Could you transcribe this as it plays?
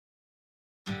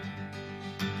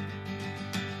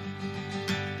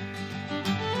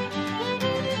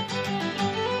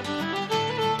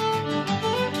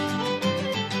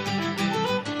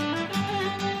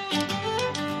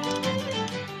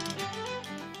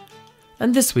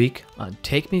And this week on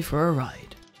Take Me for a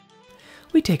Ride,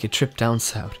 we take a trip down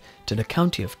south to the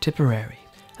county of Tipperary,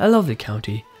 a lovely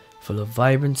county full of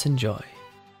vibrance and joy.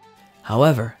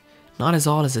 However, not as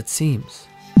all as it seems.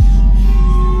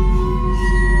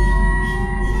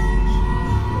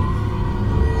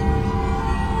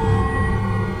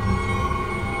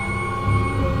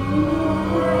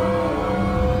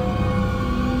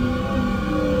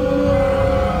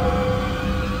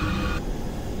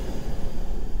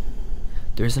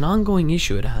 There is an ongoing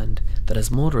issue at hand that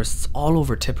has motorists all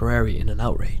over Tipperary in an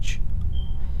outrage.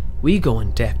 We go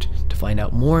in depth to find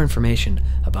out more information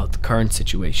about the current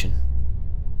situation.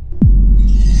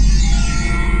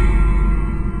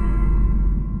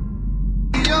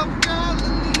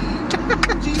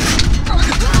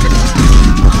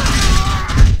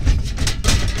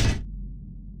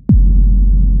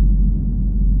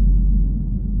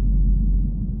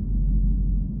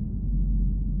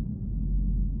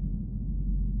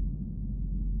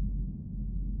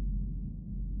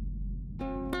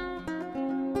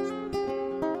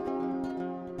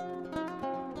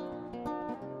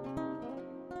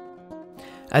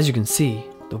 As you can see,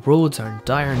 the roads are in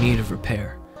dire need of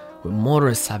repair, with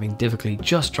motorists having difficulty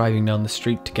just driving down the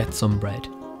street to get some bread.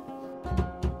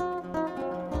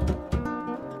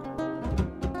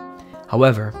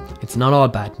 However, it's not all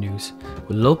bad news,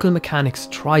 with local mechanics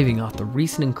thriving off the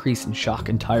recent increase in shock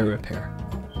and tyre repair.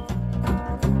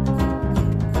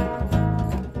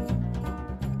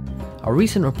 A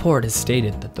recent report has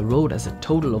stated that the road has a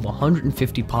total of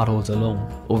 150 potholes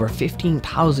alone. Over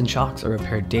 15,000 shocks are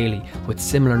repaired daily, with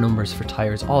similar numbers for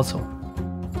tyres also.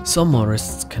 Some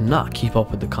motorists cannot keep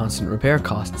up with the constant repair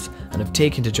costs and have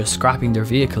taken to just scrapping their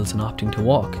vehicles and opting to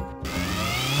walk,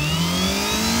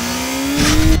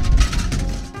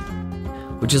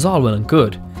 which is all well and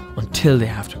good until they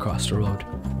have to cross the road.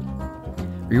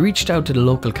 We reached out to the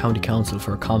local county council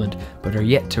for a comment, but are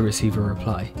yet to receive a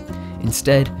reply.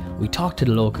 Instead, we talk to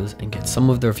the locals and get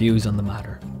some of their views on the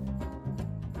matter.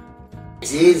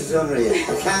 Jesus, unreal.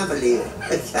 I can't believe it.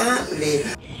 I can't believe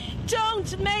it.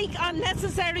 Don't make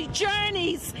unnecessary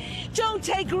journeys. Don't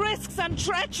take risks on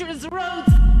treacherous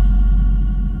roads.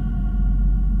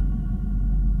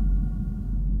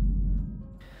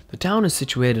 The town is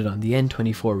situated on the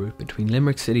N24 route between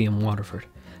Limerick City and Waterford,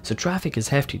 so traffic is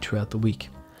hefty throughout the week.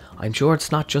 I'm sure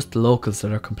it's not just the locals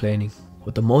that are complaining,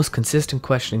 with the most consistent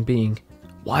questioning being,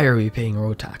 why are we paying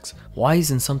road tax? Why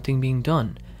isn't something being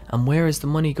done? And where is the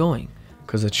money going?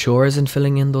 Because it sure isn't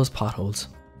filling in those potholes.